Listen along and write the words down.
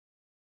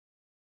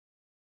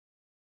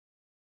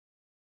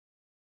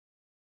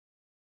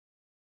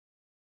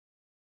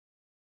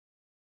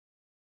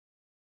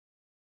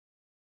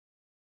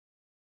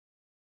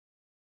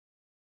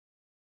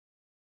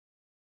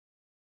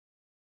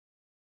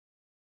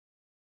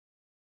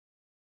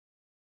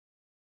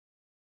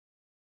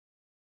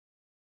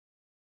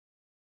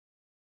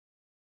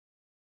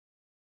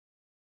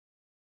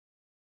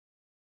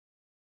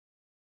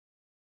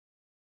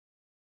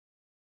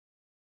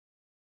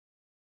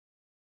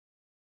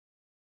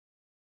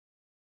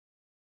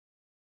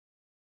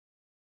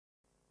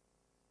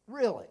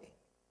Really?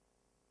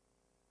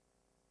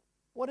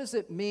 What does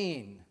it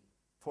mean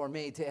for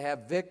me to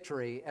have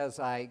victory as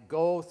I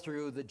go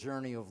through the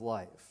journey of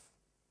life?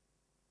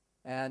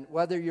 And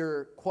whether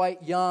you're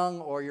quite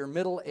young or you're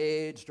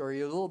middle-aged or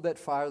you're a little bit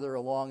farther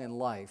along in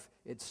life,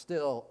 it's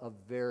still a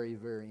very,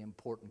 very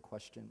important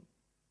question.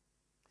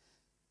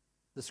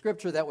 The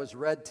scripture that was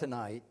read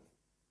tonight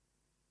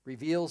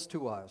reveals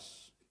to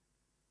us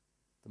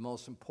the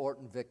most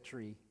important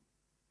victory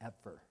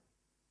ever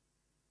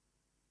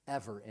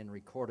in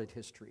recorded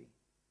history.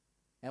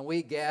 And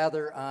we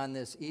gather on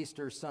this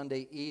Easter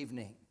Sunday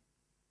evening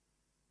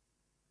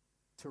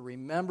to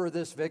remember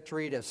this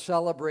victory, to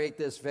celebrate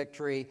this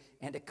victory,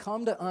 and to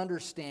come to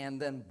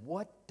understand then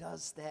what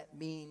does that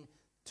mean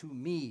to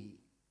me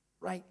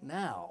right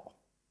now?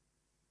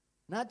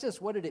 Not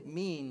just what did it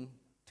mean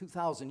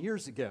 2,000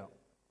 years ago,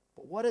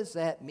 but what does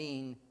that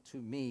mean to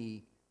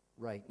me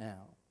right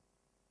now?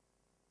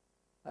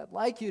 I'd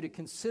like you to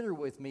consider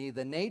with me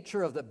the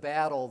nature of the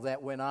battle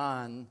that went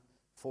on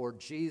for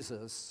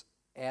Jesus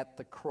at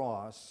the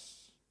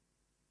cross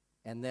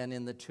and then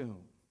in the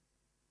tomb.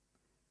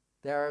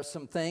 There are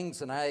some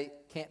things, and I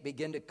can't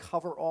begin to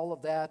cover all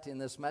of that in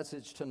this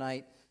message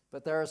tonight,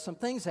 but there are some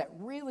things that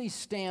really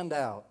stand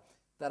out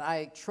that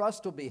I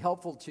trust will be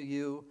helpful to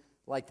you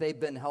like they've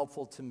been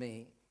helpful to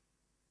me.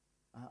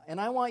 And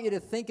I want you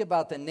to think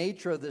about the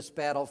nature of this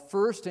battle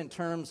first in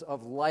terms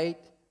of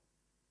light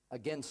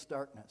against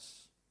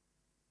darkness.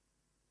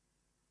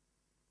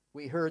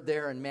 We heard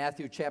there in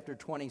Matthew chapter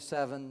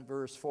 27,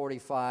 verse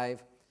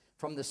 45,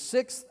 from the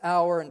 6th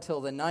hour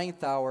until the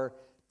 9th hour,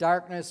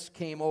 darkness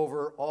came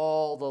over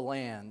all the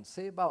land.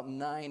 Say about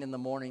 9 in the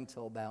morning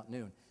till about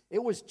noon.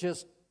 It was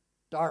just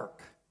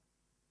dark.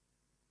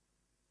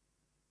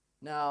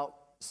 Now,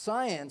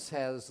 science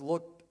has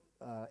looked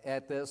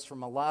at this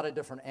from a lot of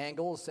different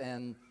angles,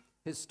 and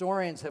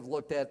historians have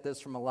looked at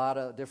this from a lot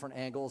of different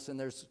angles, and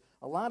there's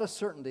a lot of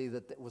certainty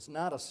that it was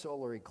not a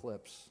solar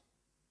eclipse.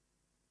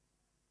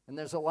 And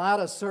there's a lot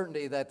of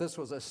certainty that this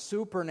was a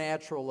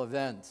supernatural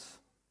event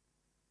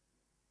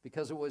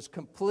because it was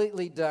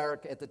completely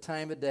dark at the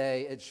time of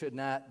day. It should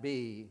not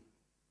be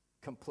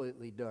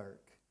completely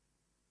dark.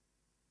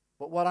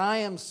 But what I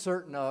am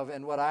certain of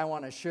and what I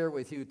want to share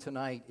with you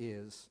tonight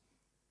is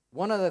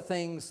one of the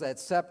things that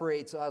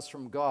separates us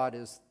from God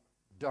is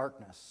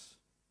darkness.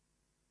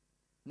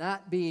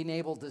 Not being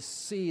able to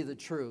see the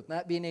truth,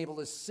 not being able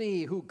to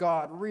see who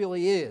God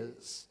really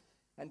is.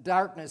 And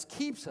darkness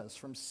keeps us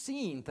from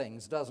seeing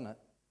things, doesn't it?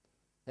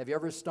 Have you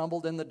ever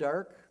stumbled in the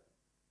dark?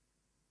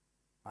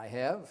 I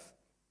have.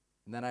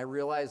 And then I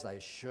realized I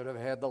should have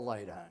had the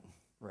light on,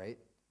 right?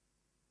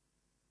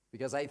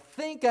 Because I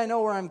think I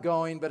know where I'm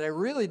going, but I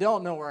really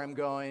don't know where I'm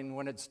going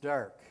when it's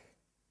dark.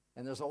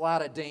 And there's a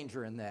lot of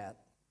danger in that.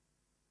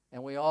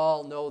 And we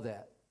all know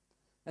that.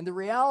 And the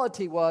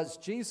reality was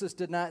Jesus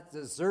did not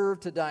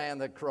deserve to die on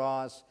the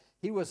cross.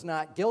 He was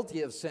not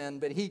guilty of sin,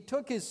 but he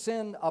took his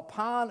sin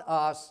upon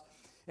us,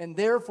 and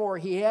therefore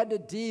he had to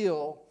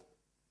deal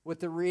with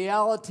the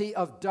reality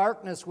of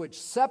darkness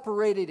which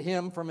separated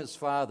him from his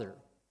Father.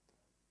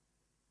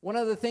 One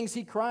of the things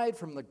he cried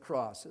from the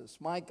cross is,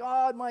 my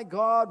God,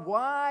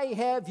 why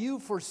have you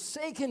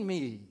forsaken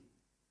me?"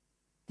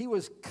 He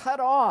was cut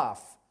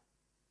off,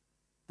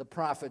 the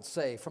prophets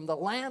say, from the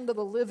land of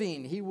the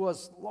living. He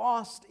was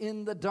lost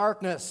in the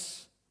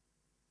darkness.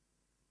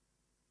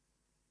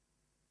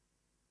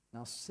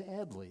 Now,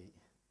 sadly,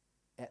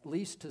 at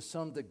least to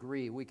some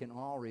degree, we can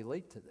all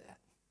relate to that.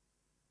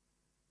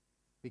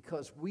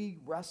 Because we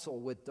wrestle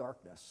with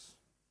darkness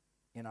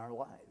in our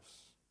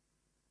lives,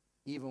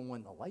 even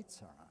when the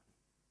lights are on.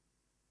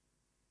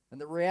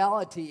 And the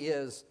reality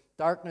is,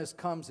 darkness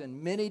comes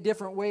in many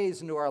different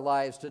ways into our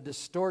lives to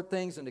distort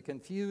things and to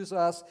confuse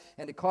us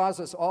and to cause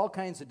us all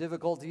kinds of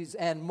difficulties,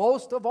 and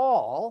most of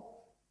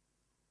all,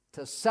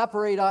 to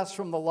separate us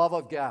from the love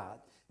of God.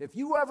 If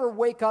you ever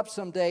wake up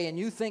someday and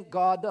you think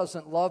God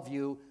doesn't love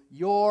you,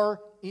 you're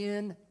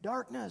in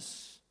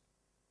darkness.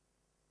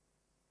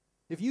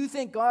 If you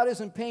think God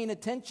isn't paying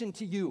attention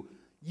to you,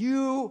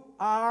 you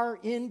are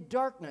in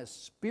darkness,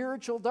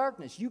 spiritual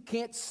darkness. You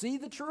can't see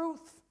the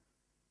truth.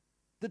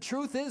 The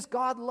truth is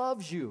God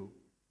loves you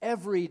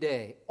every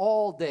day,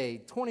 all day,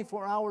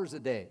 24 hours a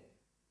day.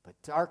 But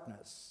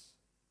darkness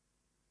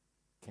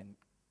can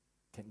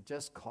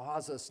just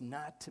cause us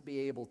not to be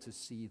able to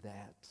see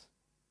that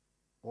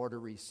or to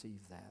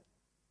receive that.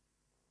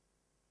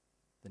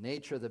 The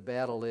nature of the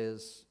battle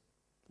is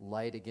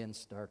light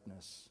against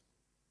darkness.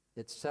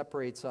 It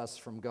separates us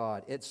from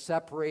God. It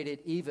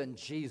separated even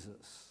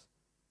Jesus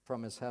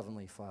from his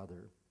heavenly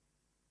Father.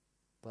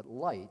 But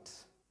light,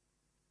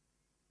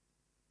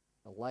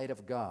 the light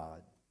of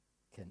God,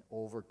 can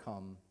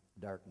overcome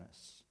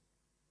darkness.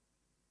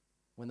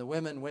 When the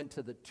women went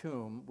to the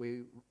tomb,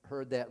 we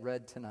heard that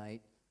read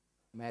tonight,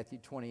 Matthew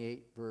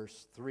 28,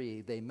 verse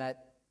 3, they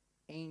met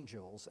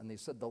angels, and they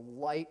said the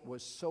light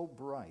was so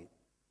bright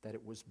that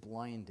it was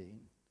blinding.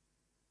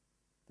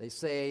 They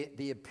say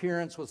the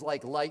appearance was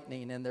like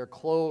lightning, and their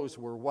clothes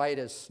were white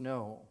as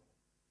snow.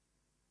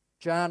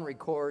 John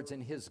records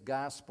in his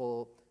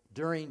gospel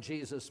during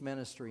Jesus'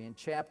 ministry. In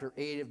chapter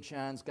 8 of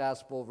John's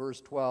Gospel,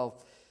 verse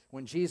 12,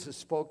 when Jesus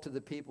spoke to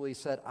the people, he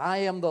said, I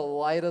am the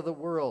light of the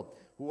world.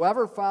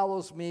 Whoever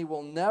follows me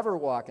will never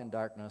walk in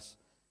darkness,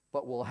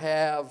 but will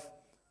have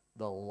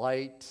the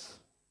light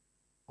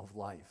of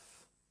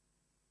life.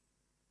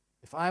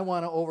 If I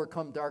want to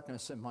overcome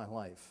darkness in my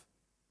life,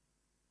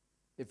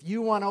 if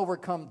you want to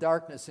overcome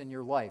darkness in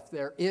your life,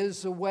 there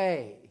is a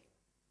way.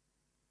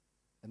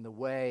 And the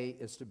way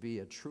is to be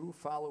a true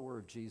follower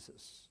of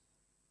Jesus,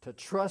 to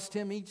trust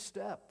him each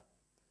step,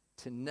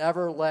 to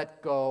never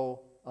let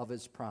go of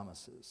his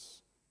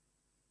promises.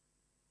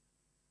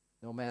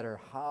 No matter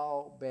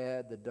how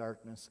bad the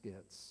darkness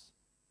gets,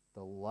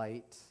 the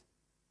light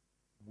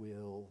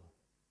will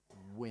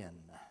win.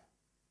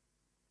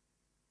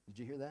 Did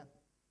you hear that?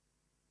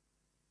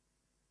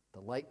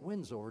 The light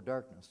wins over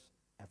darkness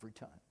every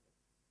time.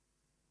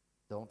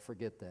 Don't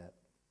forget that.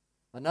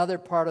 Another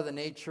part of the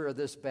nature of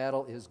this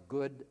battle is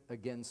good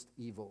against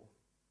evil.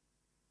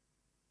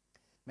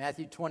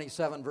 Matthew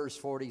 27, verse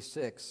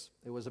 46.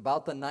 It was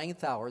about the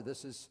 9th hour.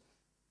 This is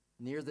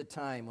near the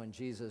time when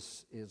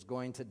Jesus is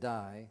going to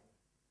die.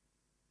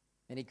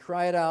 And he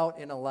cried out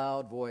in a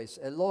loud voice,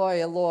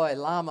 Eloi, Eloi,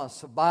 lama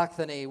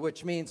sabachthani,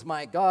 which means,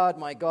 my God,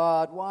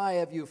 why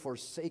have you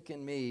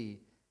forsaken me?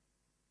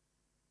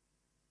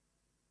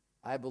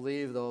 I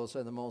believe those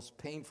are the most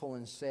painful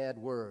and sad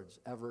words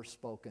ever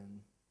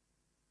spoken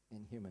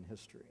in human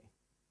history.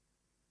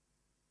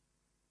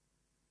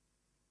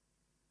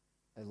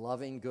 A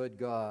loving, good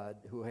God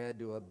who had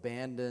to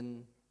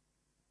abandon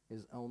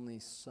his only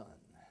son.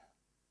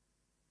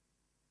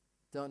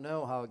 Don't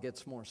know how it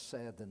gets more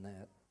sad than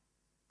that.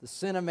 The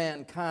sin of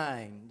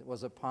mankind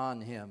was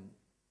upon him,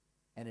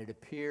 and it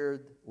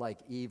appeared like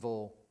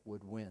evil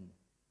would win.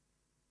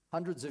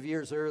 Hundreds of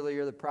years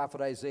earlier, the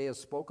prophet Isaiah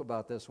spoke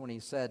about this when he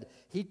said,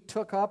 he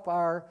took up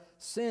our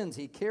sins,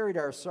 he carried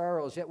our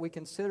sorrows, yet we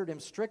considered him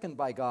stricken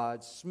by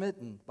God,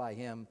 smitten by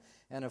him,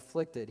 and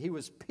afflicted. He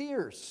was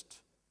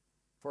pierced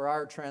for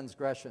our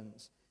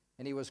transgressions,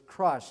 and he was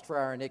crushed for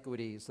our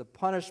iniquities. The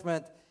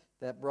punishment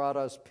that brought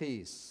us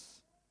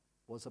peace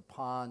was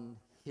upon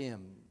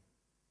him.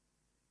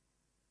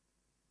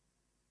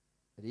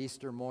 At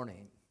Easter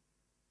morning,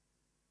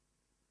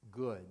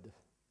 good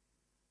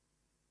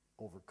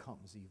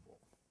overcomes evil.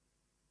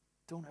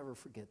 Don't ever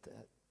forget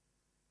that.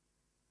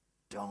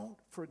 Don't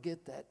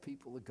forget that,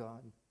 people of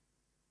God.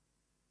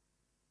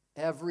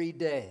 Every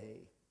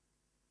day,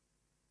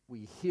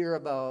 we hear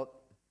about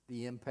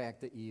the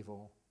impact of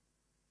evil.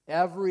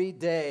 Every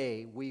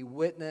day, we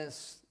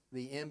witness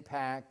the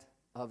impact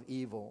of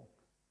evil.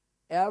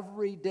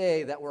 Every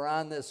day that we're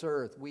on this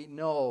earth, we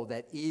know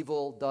that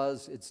evil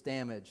does its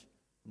damage.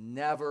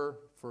 Never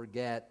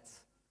forget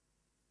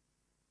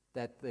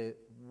that the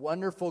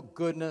wonderful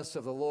goodness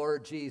of the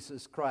Lord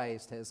Jesus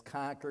Christ has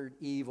conquered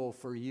evil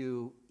for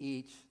you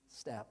each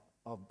step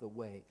of the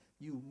way.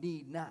 You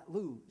need not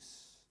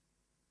lose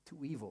to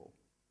evil,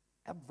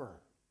 ever,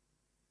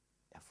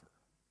 ever.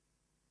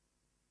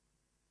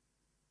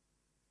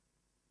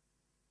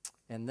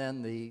 And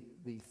then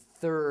the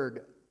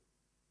third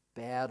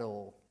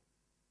battle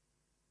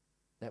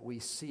that we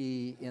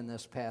see in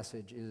this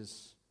passage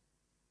is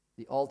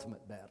the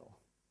ultimate battle,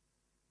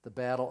 the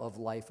battle of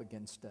life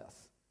against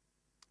death.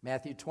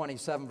 Matthew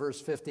 27,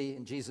 verse 50,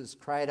 and Jesus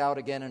cried out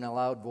again in a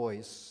loud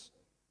voice,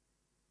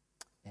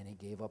 and he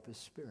gave up his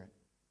spirit.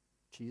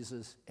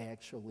 Jesus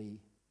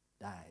actually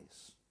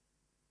dies.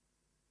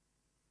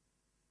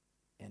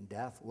 And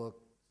death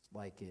looked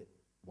like it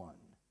won.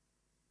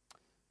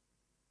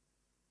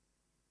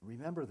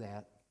 Remember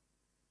that.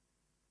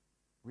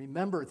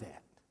 Remember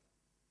that.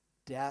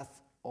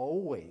 Death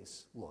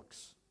always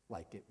looks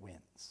like it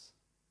wins.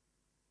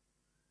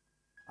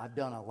 I've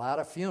done a lot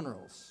of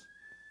funerals.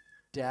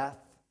 Death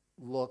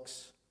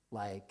looks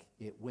like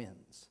it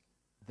wins.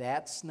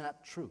 That's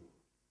not true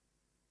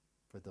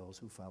for those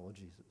who follow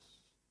Jesus.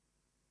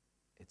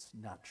 It's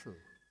not true.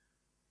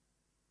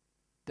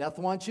 Death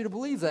wants you to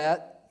believe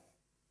that.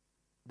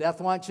 Death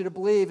wants you to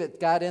believe it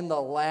got in the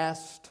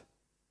last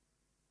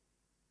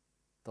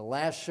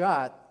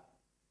shot,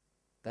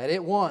 that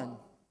it won.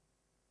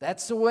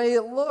 That's the way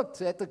it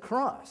looked at the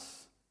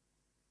cross.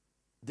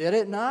 Did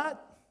it not?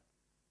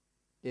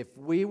 If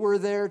we were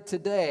there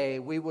today,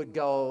 we would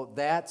go,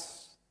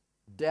 that's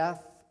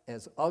death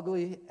as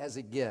ugly as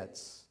it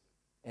gets,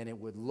 and it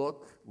would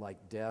look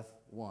like death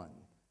won.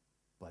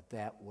 But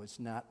that was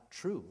not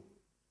true.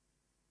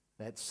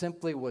 That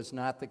simply was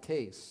not the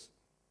case.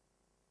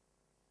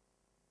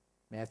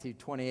 Matthew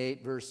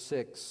 28, verse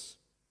 6.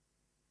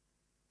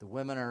 The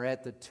women are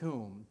at the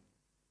tomb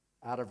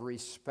out of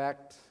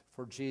respect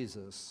for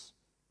Jesus,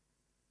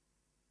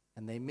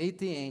 and they meet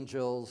the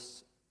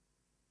angels,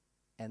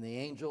 and the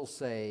angels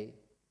say,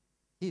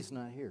 he's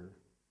not here.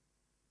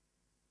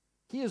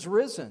 He is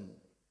risen,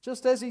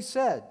 just as he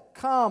said.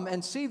 Come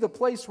and see the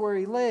place where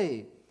he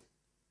lay.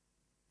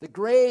 The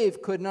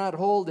grave could not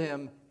hold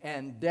him,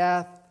 and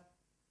death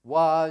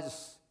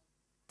was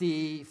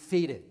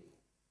defeated.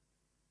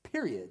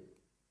 Period.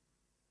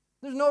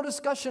 There's no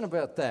discussion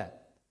about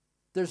that.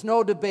 There's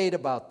no debate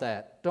about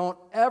that. Don't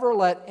ever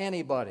let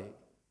anybody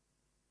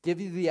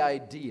give you the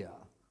idea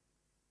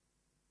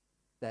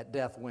that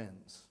death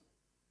wins.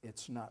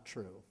 It's not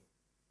true.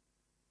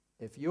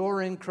 If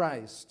you're in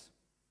Christ,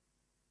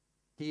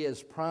 He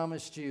has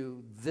promised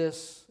you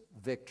this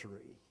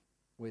victory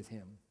with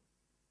Him.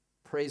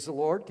 Praise the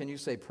Lord. Can you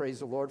say praise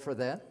the Lord for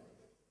that?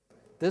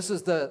 This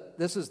is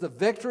the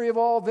victory of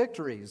all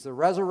victories, the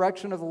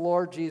resurrection of the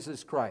Lord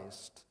Jesus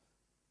Christ.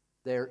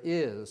 There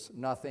is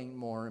nothing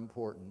more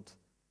important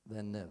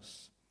than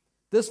this.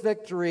 This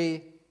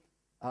victory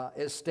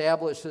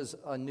establishes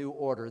a new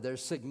order.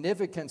 There's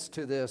significance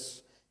to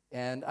this,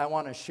 and I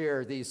want to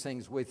share these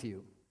things with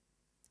you.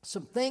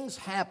 Some things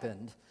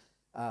happened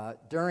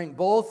during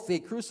both the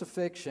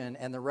crucifixion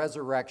and the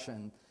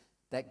resurrection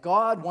that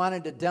God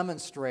wanted to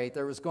demonstrate.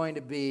 There was going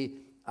to be,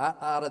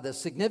 out of the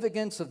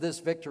significance of this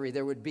victory,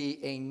 there would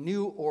be a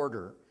new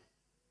order.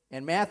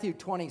 In Matthew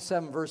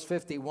 27, verse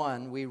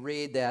 51, we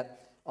read that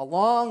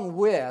along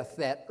with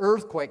that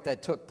earthquake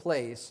that took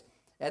place,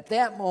 at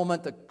that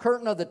moment the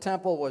curtain of the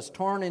temple was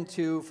torn in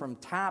two from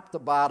top to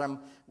bottom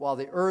while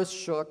the earth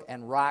shook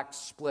and rocks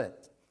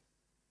split.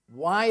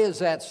 Why is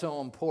that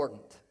so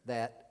important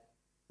that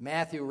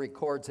Matthew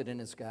records it in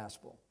his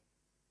gospel?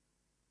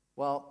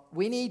 Well,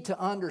 we need to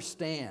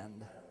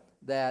understand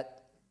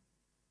that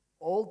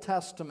Old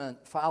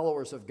Testament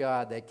followers of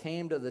God that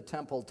came to the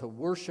temple to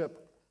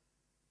worship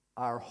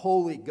our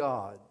holy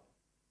God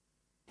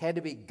had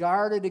to be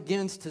guarded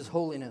against His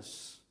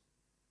holiness.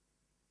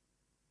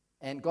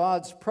 And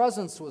God's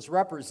presence was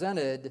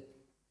represented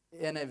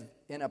in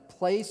a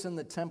place in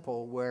the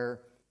temple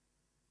where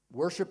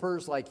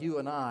worshipers like you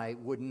and I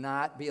would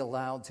not be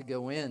allowed to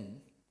go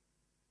in,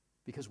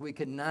 because we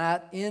could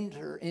not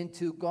enter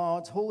into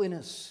God's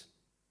holiness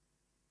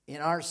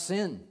in our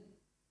sin.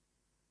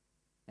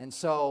 And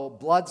so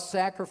blood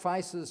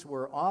sacrifices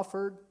were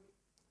offered,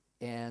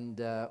 and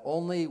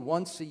only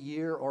once a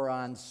year or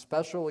on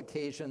special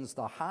occasions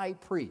the high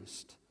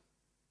priest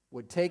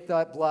would take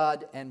that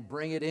blood and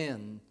bring it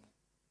in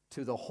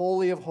to the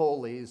Holy of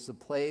Holies, the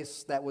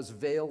place that was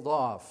veiled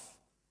off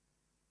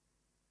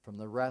from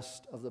the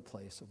rest of the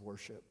place of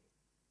worship.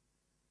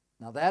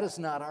 Now that is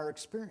not our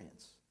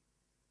experience,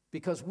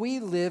 because we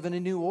live in a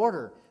new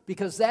order,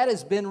 because that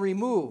has been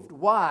removed.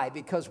 Why?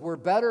 Because we're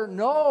better?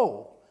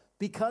 No,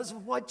 because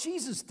of what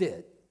Jesus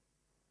did.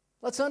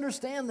 Let's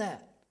understand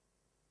that.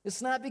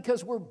 It's not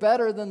because we're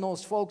better than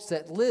those folks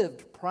that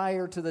lived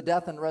prior to the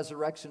death and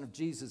resurrection of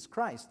Jesus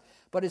Christ,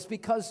 but it's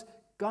because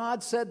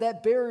God said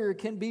that barrier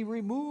can be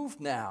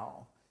removed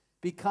now,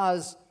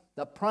 because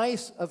the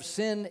price of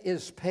sin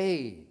is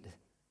paid,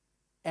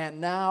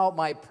 and now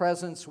my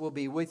presence will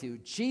be with you.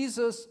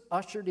 Jesus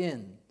ushered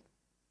in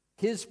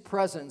His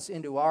presence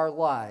into our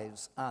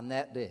lives on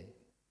that day.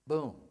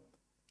 Boom.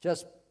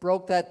 Just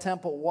broke that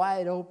temple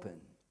wide open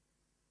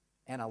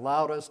and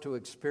allowed us to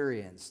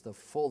experience the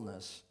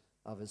fullness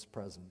of His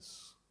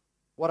presence.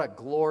 What a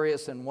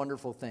glorious and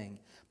wonderful thing.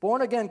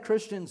 Born-again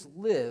Christians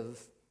live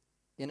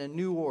in a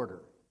new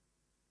order.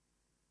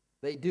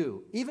 They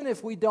do. Even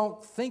if we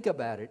don't think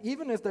about it,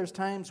 even if there's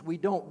times we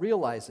don't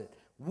realize it,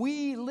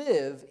 we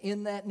live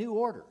in that new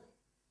order.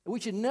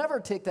 We should never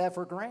take that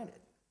for granted.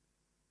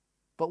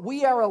 But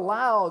we are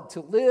allowed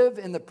to live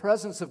in the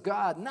presence of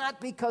God,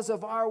 not because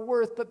of our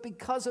worth, but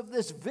because of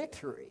this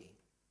victory.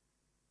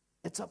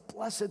 It's a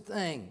blessed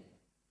thing.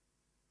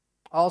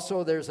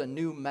 Also, there's a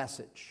new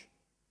message.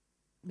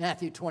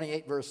 Matthew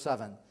 28, verse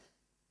 7.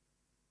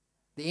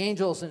 The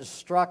angels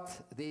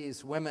instruct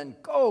these women,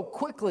 go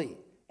quickly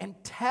and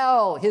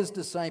tell His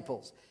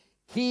disciples,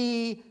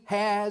 He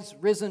has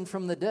risen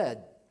from the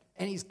dead,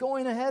 and He's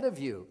going ahead of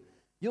you.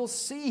 You'll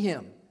see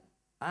Him.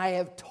 I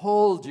have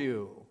told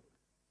you.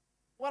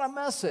 What a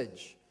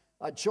message.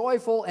 A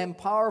joyful and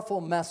powerful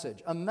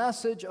message. A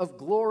message of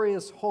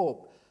glorious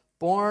hope.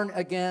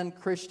 Born-again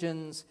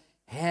Christians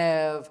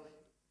have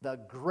the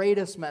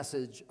greatest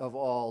message of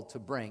all to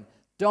bring.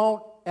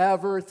 Don't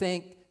ever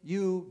think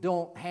you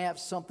don't have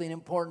something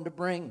important to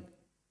bring.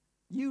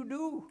 You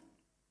do.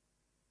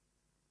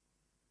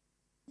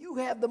 You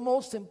have the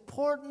most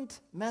important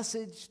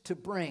message to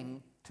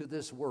bring to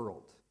this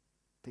world,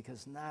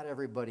 because not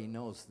everybody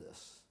knows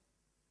this.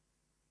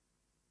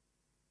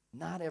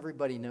 Not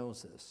everybody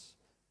knows this.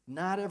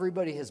 Not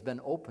everybody has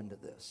been open to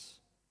this.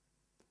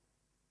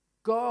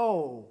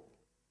 Go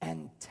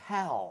and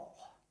tell.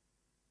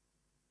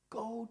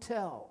 Go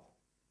tell.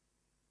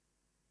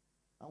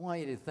 I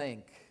want you to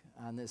think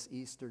on this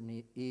Easter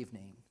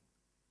evening,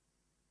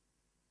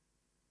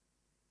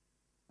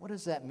 what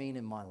does that mean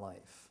in my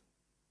life?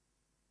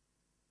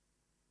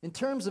 In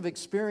terms of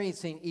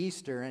experiencing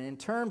Easter, and in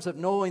terms of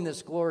knowing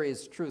this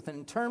glorious truth, and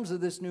in terms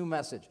of this new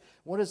message,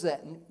 what does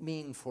that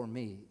mean for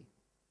me?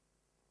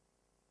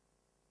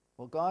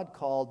 Well, God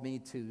called me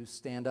to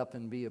stand up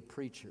and be a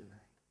preacher.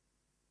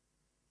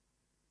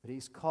 But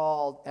He's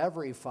called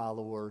every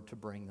follower to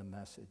bring the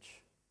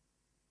message.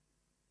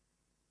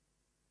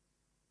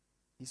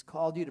 He's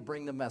called you to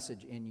bring the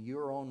message in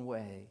your own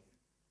way.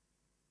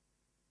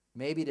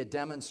 Maybe to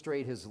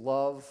demonstrate His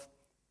love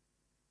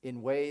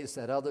in ways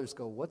that others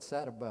go, what's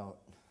that about?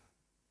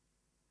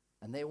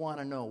 And they want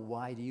to know,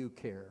 why do you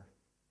care?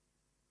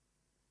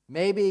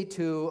 Maybe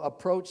to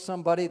approach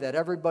somebody that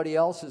everybody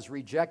else is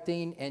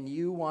rejecting, and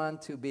you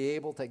want to be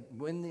able to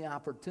win the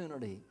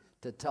opportunity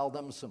to tell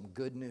them some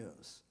good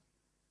news.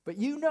 But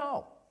you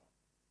know,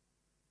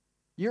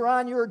 you're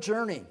on your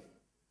journey,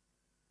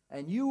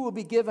 and you will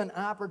be given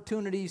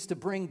opportunities to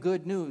bring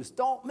good news.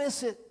 Don't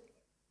miss it.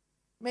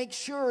 Make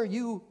sure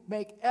you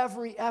make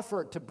every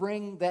effort to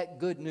bring that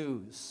good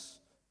news,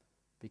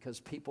 because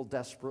people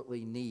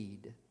desperately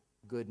need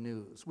good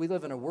news. We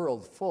live in a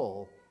world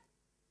full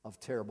of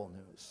terrible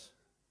news.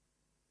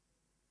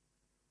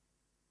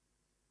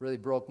 Really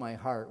broke my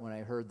heart when I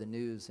heard the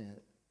news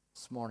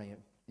this morning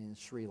in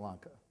Sri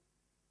Lanka.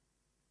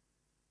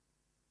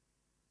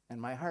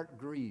 And my heart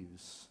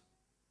grieves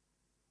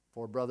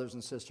for brothers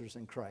and sisters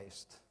in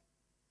Christ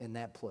in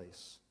that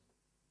place.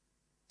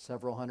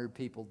 Several hundred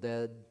people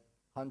dead,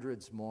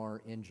 hundreds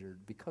more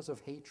injured because of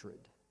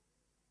hatred.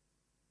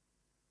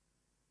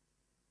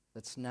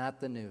 That's not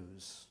the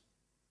news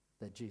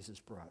that Jesus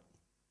brought.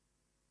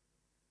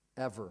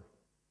 Ever.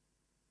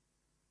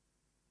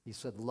 He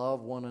said,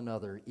 love one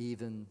another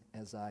even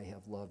as I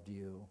have loved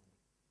you.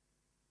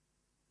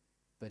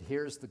 But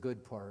here's the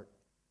good part.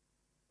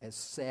 As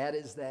sad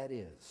as that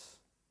is,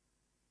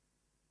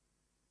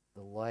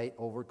 the light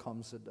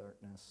overcomes the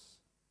darkness.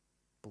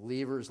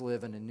 Believers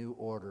live in a new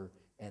order,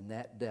 and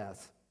that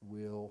death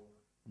will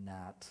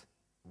not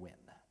win.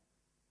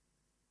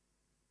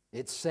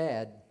 It's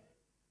sad.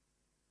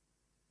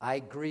 I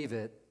grieve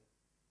it.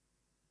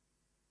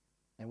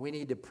 And we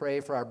need to pray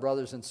for our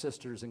brothers and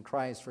sisters in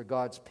Christ, for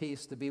God's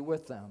peace to be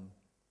with them.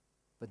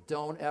 But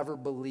don't ever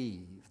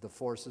believe the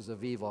forces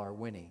of evil are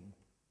winning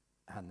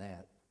on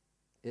that.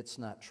 It's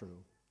not true.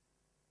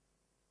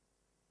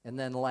 And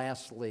then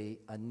lastly,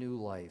 a new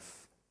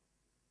life.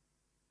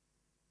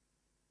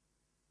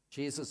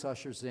 Jesus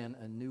ushers in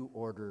a new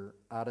order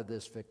out of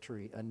this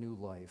victory, a new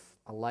life,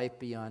 a life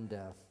beyond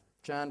death.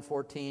 John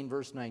 14,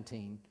 verse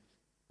 19,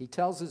 he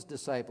tells his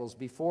disciples,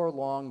 before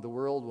long the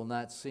world will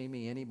not see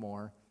me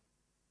anymore.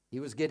 He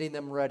was getting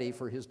them ready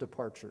for his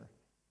departure.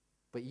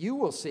 But you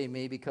will see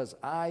me because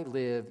I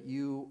live,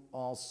 you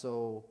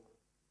also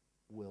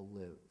will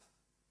live.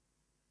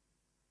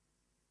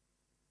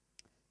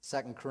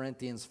 2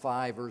 Corinthians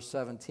 5, verse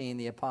 17,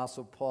 the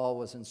Apostle Paul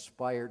was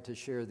inspired to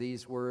share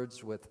these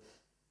words with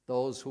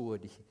those who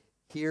would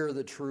hear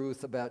the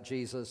truth about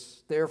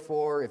Jesus.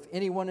 Therefore, if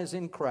anyone is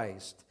in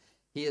Christ,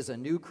 he is a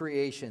new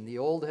creation. The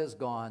old has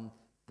gone,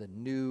 the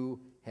new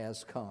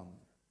has come.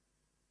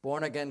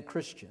 Born-again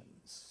Christians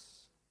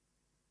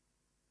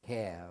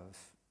have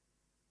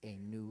a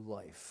new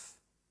life,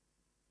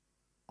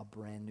 a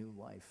brand new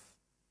life.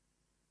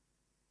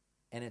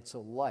 And it's a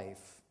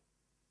life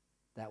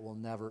that will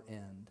never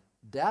end.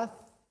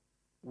 Death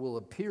will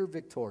appear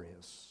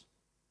victorious,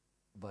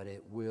 but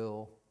it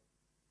will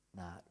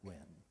not win.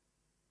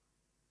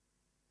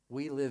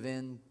 We live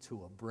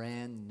into a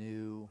brand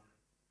new,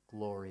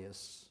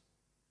 glorious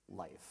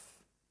life.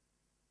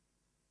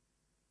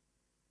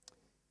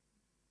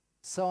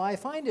 So I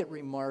find it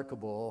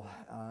remarkable.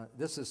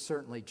 This is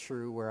certainly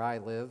true where I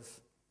live,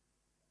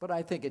 but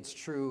I think it's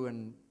true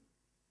in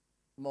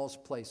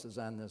most places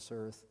on this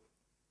earth,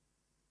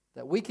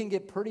 that we can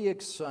get pretty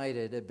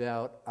excited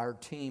about our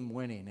team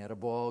winning at a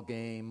ball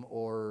game,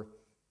 or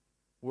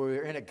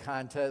we're in a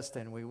contest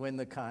and we win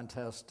the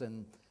contest,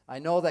 and I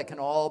know that can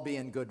all be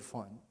in good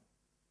fun.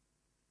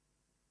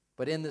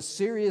 But in the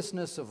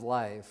seriousness of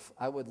life,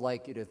 I would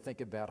like you to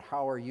think about,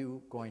 how are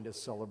you going to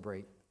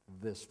celebrate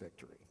this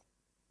victory?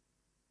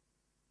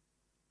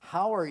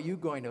 How are you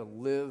going to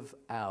live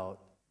out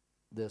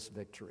this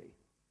victory?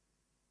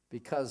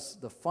 Because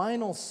the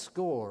final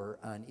score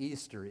on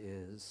Easter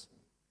is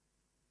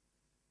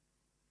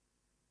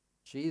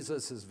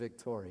Jesus is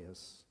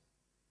victorious.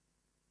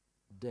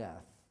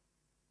 Death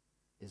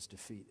is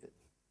defeated.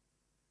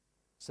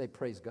 Say,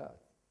 praise God.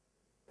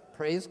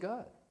 Praise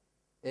God.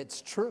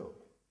 It's true.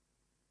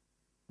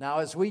 Now,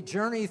 as we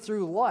journey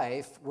through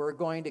life, we're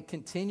going to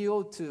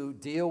continue to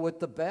deal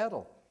with the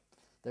battle.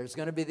 There's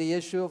going to be the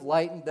issue of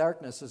light and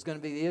darkness. There's going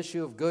to be the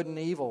issue of good and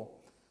evil.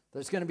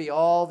 There's going to be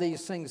all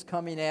these things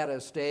coming at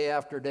us day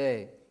after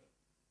day.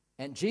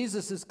 And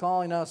Jesus is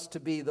calling us to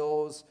be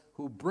those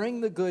who bring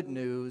the good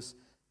news,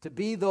 to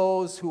be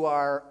those who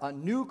are a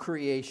new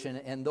creation,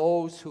 and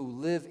those who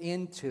live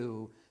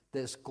into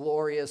this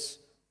glorious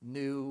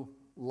new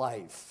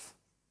life.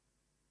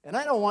 And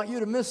I don't want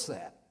you to miss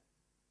that.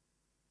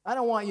 I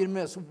don't want you to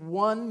miss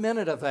 1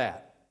 minute of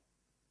that.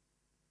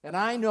 And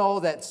I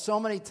know that so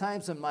many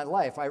times in my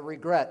life I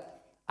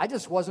regret I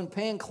just wasn't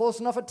paying close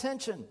enough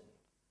attention,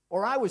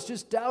 or I was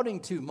just doubting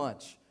too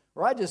much,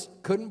 or I just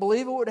couldn't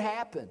believe it would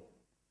happen.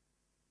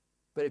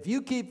 But if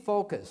you keep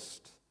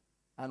focused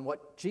on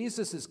what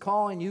Jesus is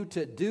calling you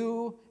to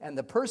do and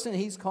the person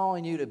he's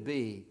calling you to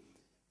be,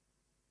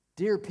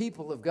 dear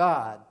people of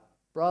God,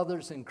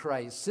 brothers in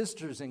Christ,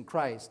 sisters in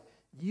Christ,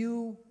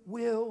 you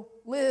will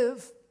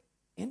live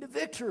into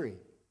victory.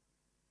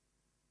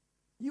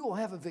 You will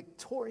have a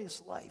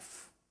victorious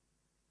life.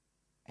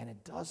 And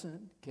it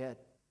doesn't get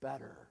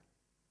better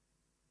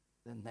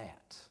than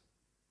that.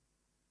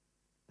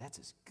 That's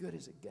as good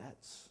as it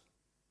gets.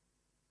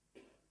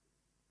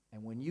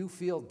 And when you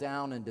feel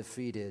down and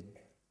defeated,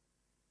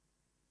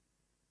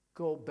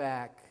 go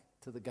back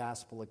to the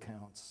gospel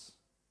accounts.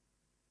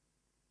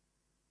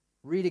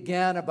 Read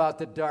again about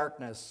the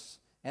darkness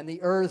and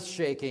the earth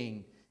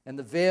shaking and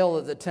the veil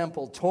of the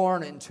temple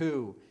torn in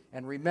two.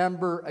 And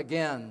remember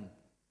again,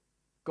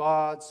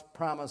 God's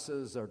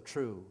promises are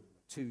true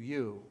to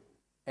you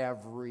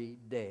every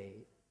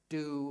day.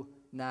 Do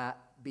not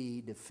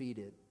be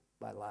defeated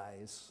by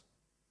lies.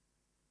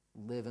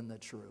 Live in the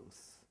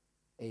truth.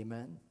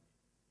 Amen.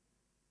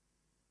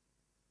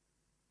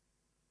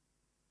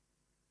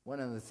 One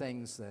of the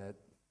things that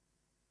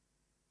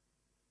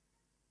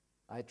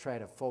I try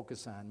to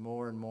focus on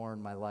more and more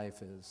in my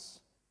life is,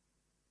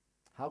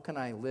 how can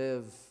I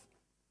live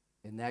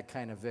in that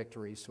kind of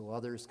victory so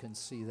others can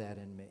see that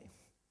in me?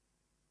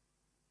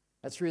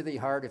 That's really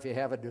hard if you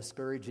have a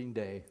discouraging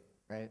day,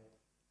 right?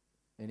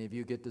 And if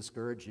you get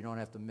discouraged, you don't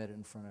have to admit it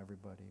in front of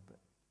everybody, but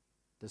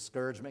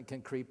discouragement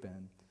can creep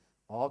in.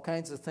 All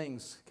kinds of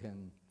things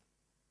can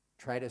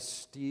try to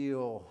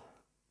steal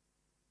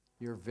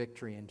your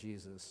victory in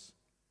Jesus.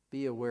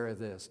 Be aware of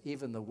this.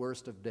 Even the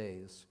worst of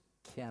days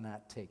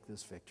cannot take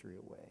this victory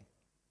away.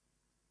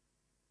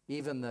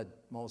 Even the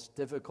most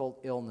difficult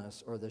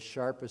illness or the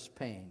sharpest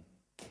pain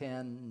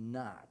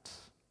cannot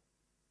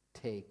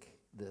take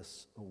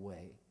this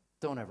away.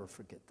 Don't ever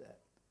forget that.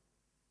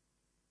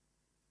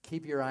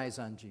 Keep your eyes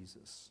on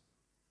Jesus.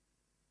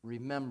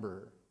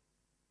 Remember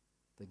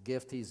the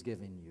gift he's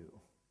given you,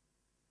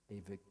 a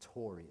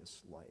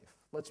victorious life.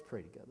 Let's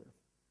pray together.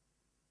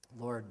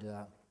 Lord,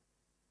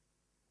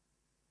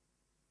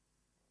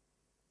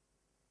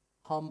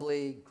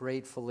 humbly,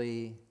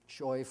 gratefully,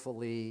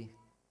 joyfully,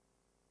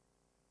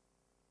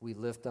 we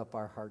lift up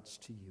our hearts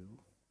to you.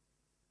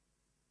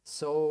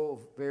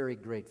 So very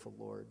grateful,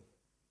 Lord.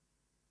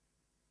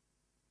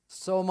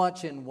 So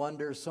much in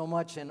wonder, so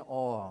much in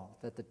awe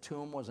that the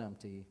tomb was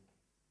empty,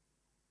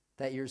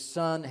 that your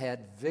Son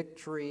had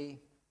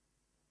victory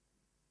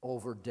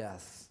over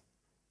death.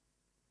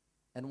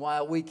 And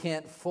while we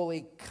can't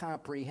fully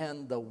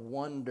comprehend the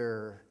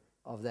wonder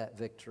of that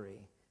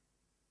victory,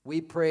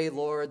 we pray,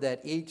 Lord,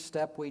 that each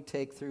step we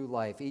take through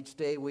life, each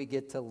day we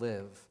get to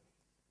live,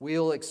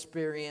 we'll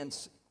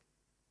experience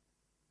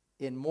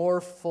in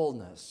more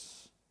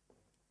fullness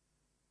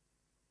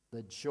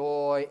the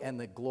joy and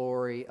the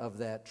glory of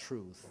that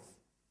truth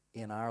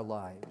in our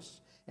lives.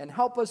 And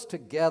help us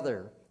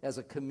together as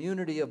a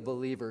community of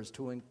believers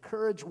to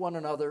encourage one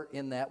another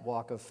in that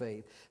walk of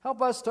faith.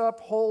 Help us to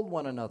uphold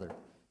one another.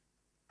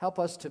 Help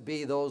us to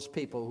be those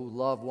people who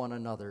love one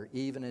another,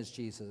 even as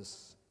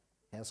Jesus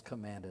has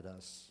commanded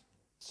us.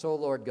 So,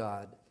 Lord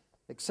God,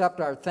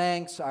 accept our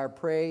thanks, our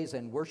praise,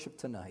 and worship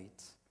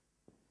tonight,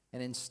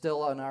 and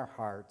instill in our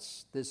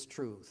hearts this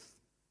truth,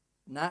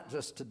 not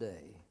just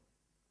today,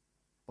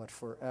 but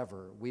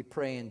forever. We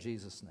pray in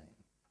Jesus' name.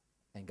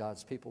 And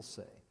God's people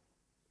say,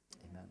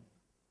 amen.